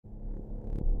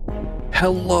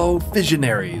Hello,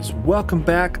 visionaries. Welcome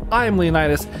back. I am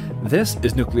Leonidas. This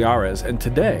is Nucleares, and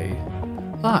today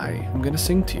I am going to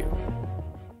sing to you.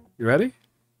 You ready?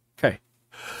 Okay.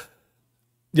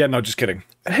 Yeah, no, just kidding.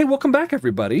 Hey, welcome back,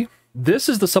 everybody. This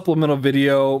is the supplemental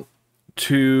video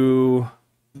to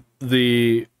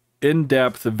the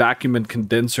in-depth vacuum and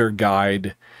condenser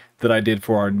guide that I did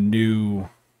for our new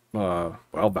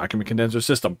vacuum and condenser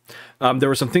system. There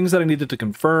were some things that I needed to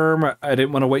confirm. I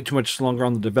didn't want to wait too much longer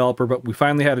on the developer, but we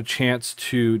finally had a chance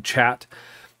to chat,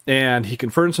 and he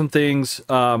confirmed some things,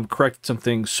 corrected some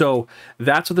things. So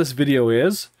that's what this video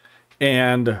is.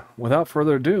 And without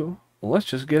further ado, let's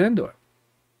just get into it.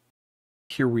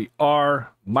 Here we are,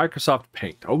 Microsoft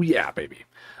Paint. Oh yeah, baby.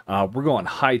 We're going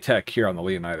high tech here on the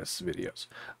Leonidas videos.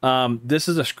 This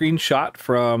is a screenshot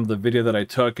from the video that I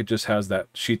took. It just has that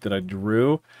sheet that I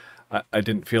drew. I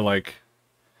didn't feel like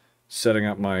setting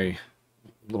up my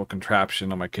little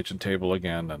contraption on my kitchen table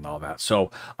again and all that.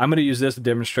 So I'm going to use this to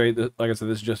demonstrate that. Like I said,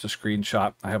 this is just a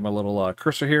screenshot. I have my little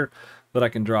cursor here that I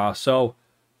can draw. So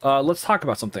let's talk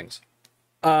about some things.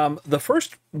 The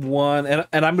first one, and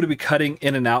I'm going to be cutting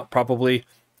in and out probably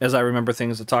as I remember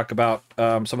things to talk about,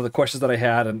 some of the questions that I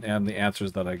had and the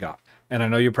answers that I got. And I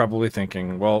know you're probably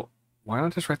thinking, well, why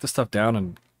not just write this stuff down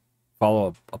and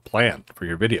follow a plan for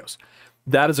your videos?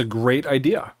 That is a great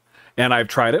idea. And I've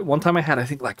tried it. One time I had, I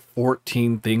think, like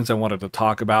 14 things I wanted to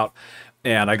talk about.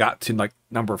 And I got to like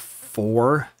number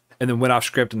 4 and then went off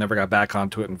script and never got back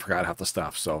onto it and forgot half the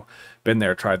stuff. So been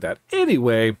there, tried that.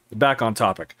 Anyway, back on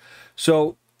topic.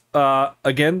 So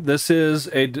again, this is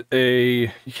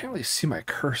you can't really see my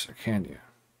cursor, can you?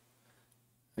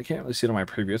 I can't really see it on my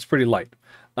preview. It's pretty light.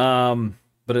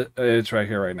 But it's right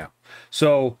here right now.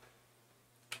 So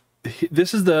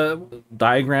this is the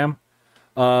diagram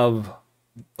of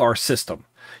our system.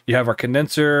 You have our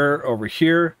condenser over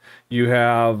here. You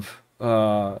have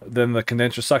then the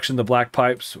condenser suction, the black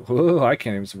pipes. Whoa, I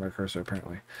can't even see my cursor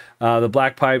apparently. The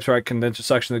black pipes are our condenser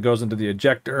suction that goes into the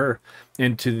ejector,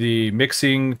 into the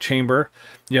mixing chamber.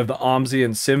 You have the OMSI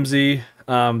and SIMSI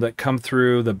that come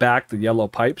through the back, the yellow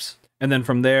pipes. And then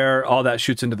from there, all that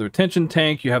shoots into the retention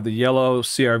tank. You have the yellow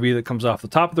CRV that comes off the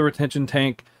top of the retention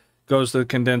tank, goes to the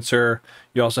condenser.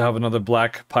 You also have another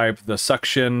black pipe, the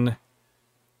suction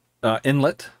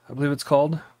inlet, I believe it's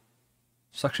called.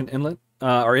 Suction inlet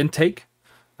or intake.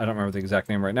 I don't remember the exact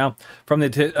name right now. From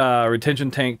the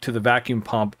retention tank to the vacuum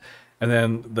pump, and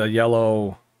then the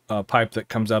yellow pipe that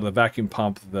comes out of the vacuum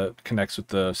pump that connects with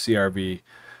the CRV,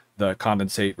 the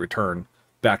condensate return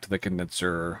back to the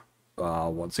condenser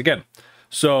once again.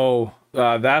 So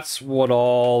that's what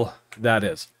all that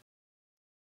is.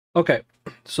 Okay,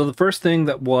 so the first thing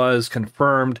that was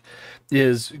confirmed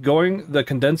is going the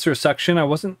condenser suction. I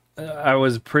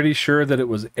was pretty sure that it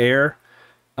was air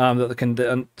that the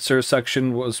condenser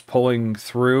suction was pulling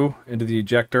through into the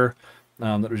ejector,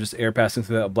 that was just air passing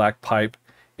through that black pipe,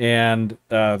 and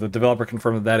the developer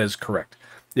confirmed that that is correct.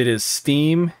 It is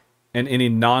steam and any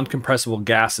non-compressible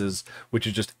gases, which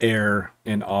is just air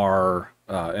in our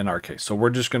case. So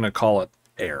we're just going to call it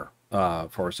air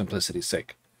for simplicity's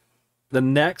sake. The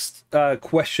next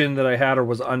question that I had or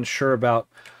was unsure about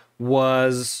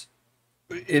was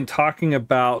in talking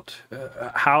about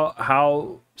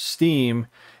how steam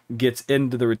gets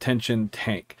into the retention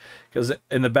tank. Because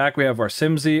in the back we have our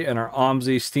SIMSI and our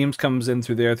OMSI. Steam comes in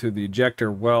through there through the ejector.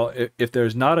 Well, if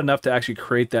there's not enough to actually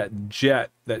create that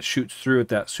jet that shoots through at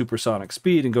that supersonic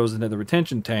speed and goes into the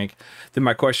retention tank, then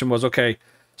my question was, okay,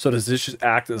 so does this just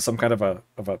act as some kind of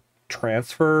a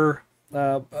transfer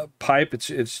pipe?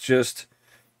 It's just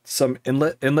some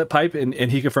inlet pipe, and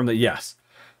he confirmed that yes,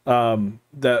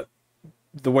 that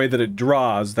the way that it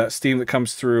draws that steam that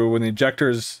comes through when the ejector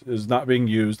is not being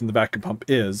used and the vacuum pump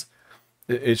is,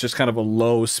 it's just kind of a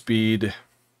low speed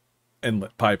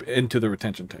inlet pipe into the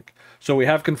retention tank. So we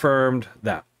have confirmed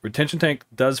that retention tank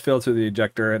does fill through the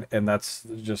ejector, and that's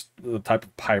just the type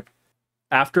of pipe.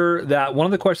 After that, one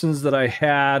of the questions that I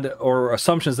had or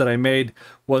assumptions that I made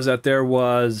was that there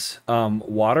was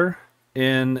water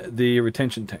in the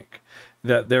retention tank,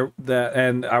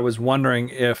 and I was wondering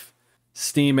if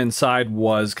steam inside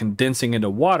was condensing into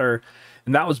water,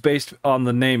 and that was based on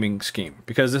the naming scheme,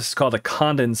 because this is called a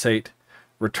condensate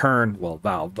return,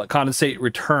 valve, but condensate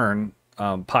return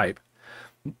pipe.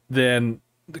 Then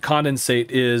the condensate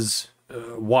is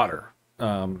water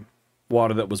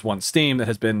that was once steam that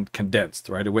has been condensed,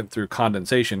 right? It went through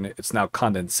condensation. It's now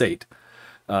condensate.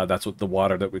 That's what the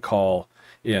water that we call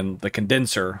in the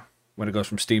condenser when it goes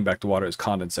from steam back to water is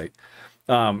condensate.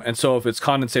 And so if it's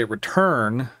condensate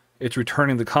return, it's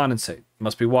returning the condensate. It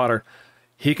must be water.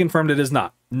 He confirmed it is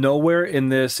not. Nowhere in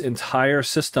this entire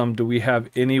system do we have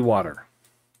any water.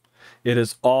 It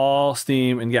is all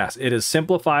steam and gas. It is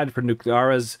simplified for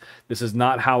Nuclearis. This is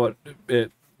not how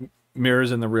it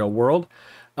mirrors in the real world.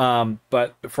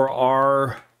 But for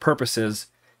our purposes,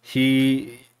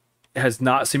 he has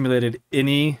not simulated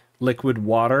any liquid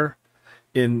water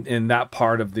in that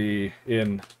part of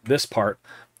in this part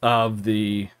of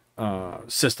the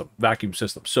system, vacuum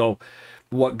system. So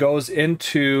what goes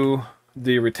into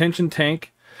the retention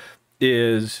tank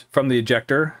is from the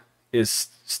ejector is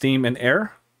steam and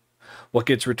air. What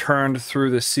gets returned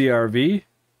through the CRV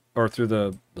or through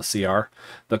the CR,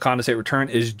 the condensate return,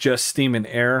 is just steam and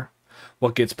air.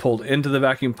 What gets pulled into the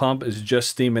vacuum pump is just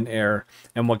steam and air.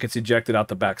 And what gets ejected out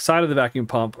the back side of the vacuum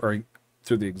pump or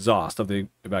through the exhaust of the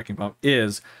vacuum pump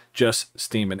is just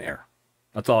steam and air.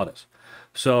 That's all it is.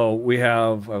 So we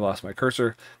have, I lost my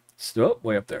cursor. Still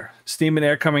way up there. Steam and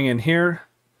air coming in here.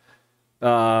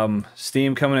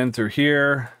 Steam coming in through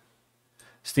here.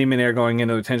 Steam and air going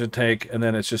into the retention tank, and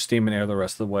then it's just steam and air the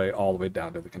rest of the way, all the way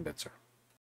down to the condenser.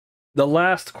 The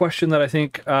last question that I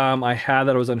think I had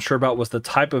that I was unsure about was the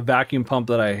type of vacuum pump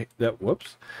that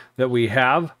we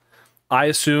have. I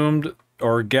assumed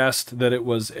or guessed that it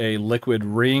was a liquid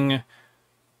ring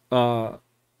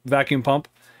vacuum pump,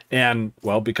 and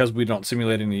well, because we don't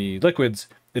simulate any liquids,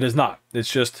 it is not.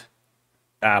 It's just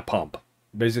a pump,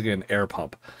 basically an air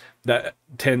pump that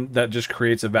just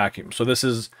creates a vacuum. So this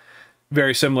is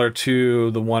very similar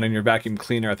to the one in your vacuum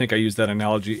cleaner. I think I used that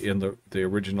analogy in the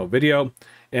original video,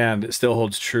 and it still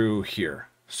holds true here.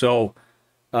 So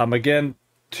again,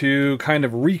 to kind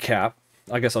of recap,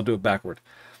 I guess I'll do it backward.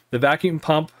 The vacuum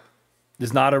pump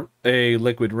is not a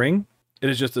liquid ring. It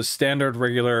is just a standard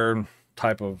regular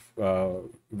type of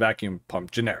vacuum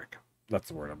pump, generic. That's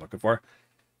the word I'm looking for.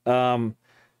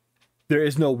 There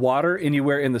is no water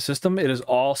anywhere in the system. It is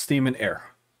all steam and air.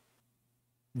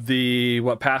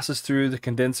 What passes through the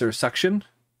condenser suction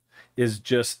is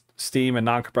just steam and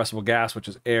non-compressible gas, which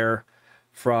is air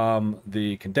from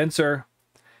the condenser.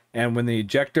 And when the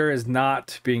ejector is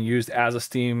not being used as a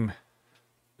steam,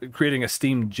 creating a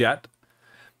steam jet,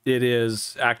 it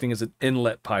is acting as an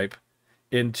inlet pipe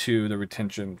into the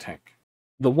retention tank.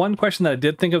 The one question that I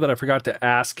did think of that I forgot to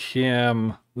ask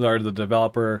him, or the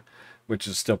developer, which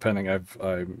is still pending,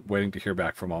 I'm waiting to hear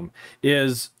back from him,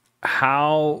 is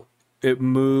how it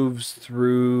moves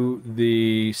through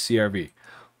the CRV.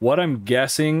 What I'm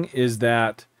guessing is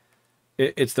that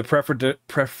it's the pressure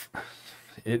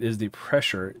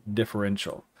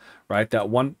differential, right? That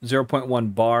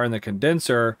 0.1 bar in the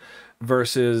condenser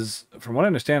versus, from what I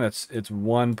understand, it's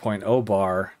 1.0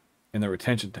 bar in the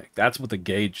retention tank. That's what the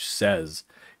gauge says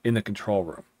in the control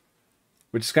room,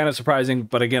 which is kind of surprising.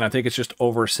 But again, I think it's just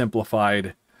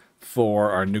oversimplified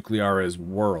for our Nuclearis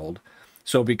world.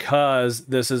 So because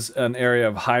this is an area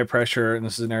of high pressure and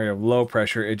this is an area of low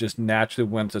pressure, it just naturally,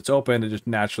 once it's open, it just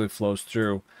naturally flows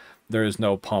through. There is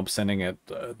no pump sending it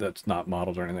that's not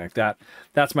modeled or anything like that.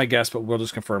 That's my guess, but we'll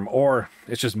just confirm. Or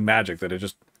it's just magic that it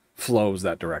just flows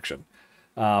that direction.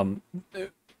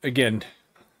 Again,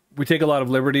 we take a lot of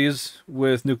liberties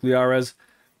with Nuclearis.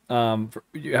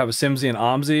 You have a SIMSI and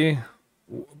OMSI.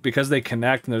 Because they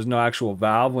connect and there's no actual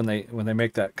valve when they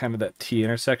make that kind of that T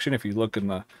intersection. If you look in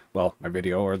my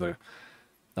video or the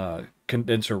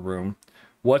condenser room,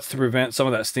 what's to prevent some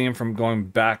of that steam from going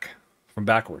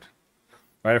backward,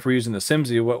 right? If we're using the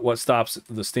SIMSI, what stops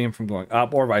the steam from going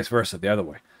up, or vice versa, the other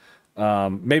way?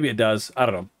 Maybe it does. I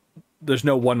don't know. There's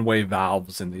no one-way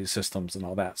valves in these systems and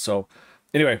all that. So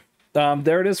anyway,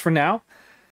 there it is for now.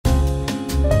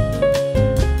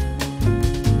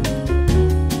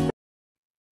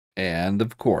 And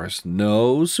of course,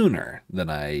 no sooner than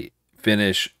I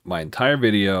finish my entire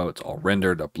video, it's all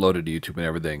rendered, uploaded to YouTube and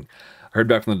everything, I heard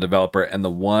back from the developer, and the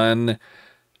one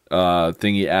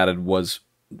thing he added was,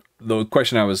 the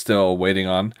question I was still waiting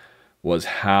on, was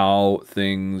how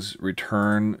things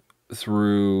return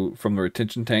from the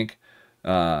retention tank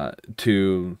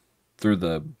through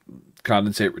the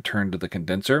condensate return to the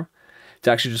condenser. It's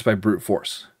actually just by brute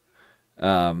force.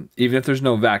 Even if there's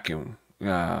no vacuum,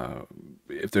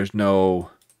 if there's no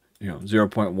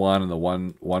 0.1 and the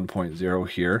 1.0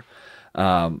 here,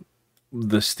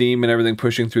 the steam and everything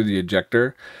pushing through the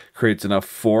ejector creates enough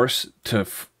force to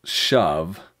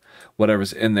shove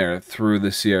whatever's in there through the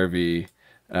CRV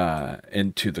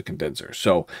into the condenser.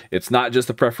 So it's not just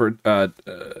the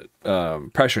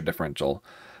pressure differential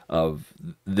of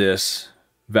this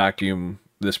vacuum,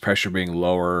 this pressure being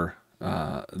lower,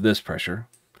 this pressure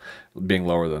being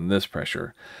lower than this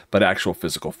pressure, but actual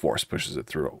physical force pushes it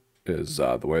through is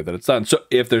the way that it's done. So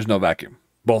if there's no vacuum,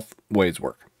 both ways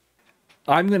work.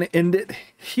 I'm going to end it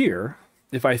here.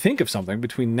 If I think of something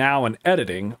between now and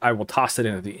editing, I will toss it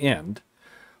in at the end.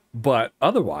 But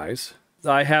otherwise,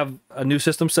 I have a new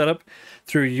system set up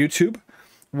through YouTube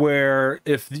where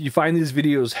if you find these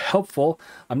videos helpful,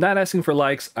 I'm not asking for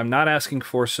likes, I'm not asking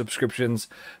for subscriptions.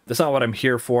 That's not what I'm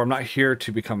here for. I'm not here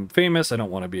to become famous. I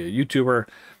don't want to be a YouTuber.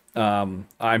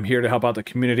 I'm here to help out the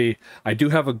community. I do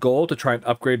have a goal to try and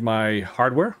upgrade my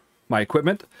hardware, my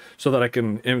equipment, so that I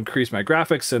can increase my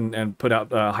graphics and put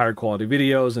out higher quality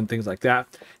videos and things like that.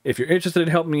 If you're interested in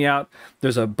helping me out,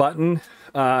 there's a button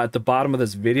at the bottom of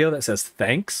this video that says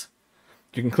thanks.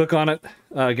 You can click on it.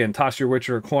 Again, toss your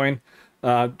Witcher a coin.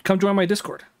 Come join my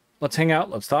Discord. Let's hang out.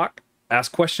 Let's talk.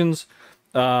 Ask questions.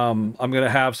 I'm going to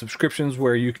have subscriptions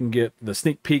where you can get the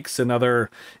sneak peeks and other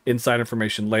inside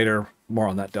information later. More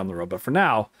on that down the road. But for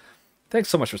now, thanks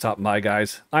so much for stopping by,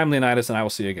 guys. I'm Leonidas, and I will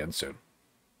see you again soon.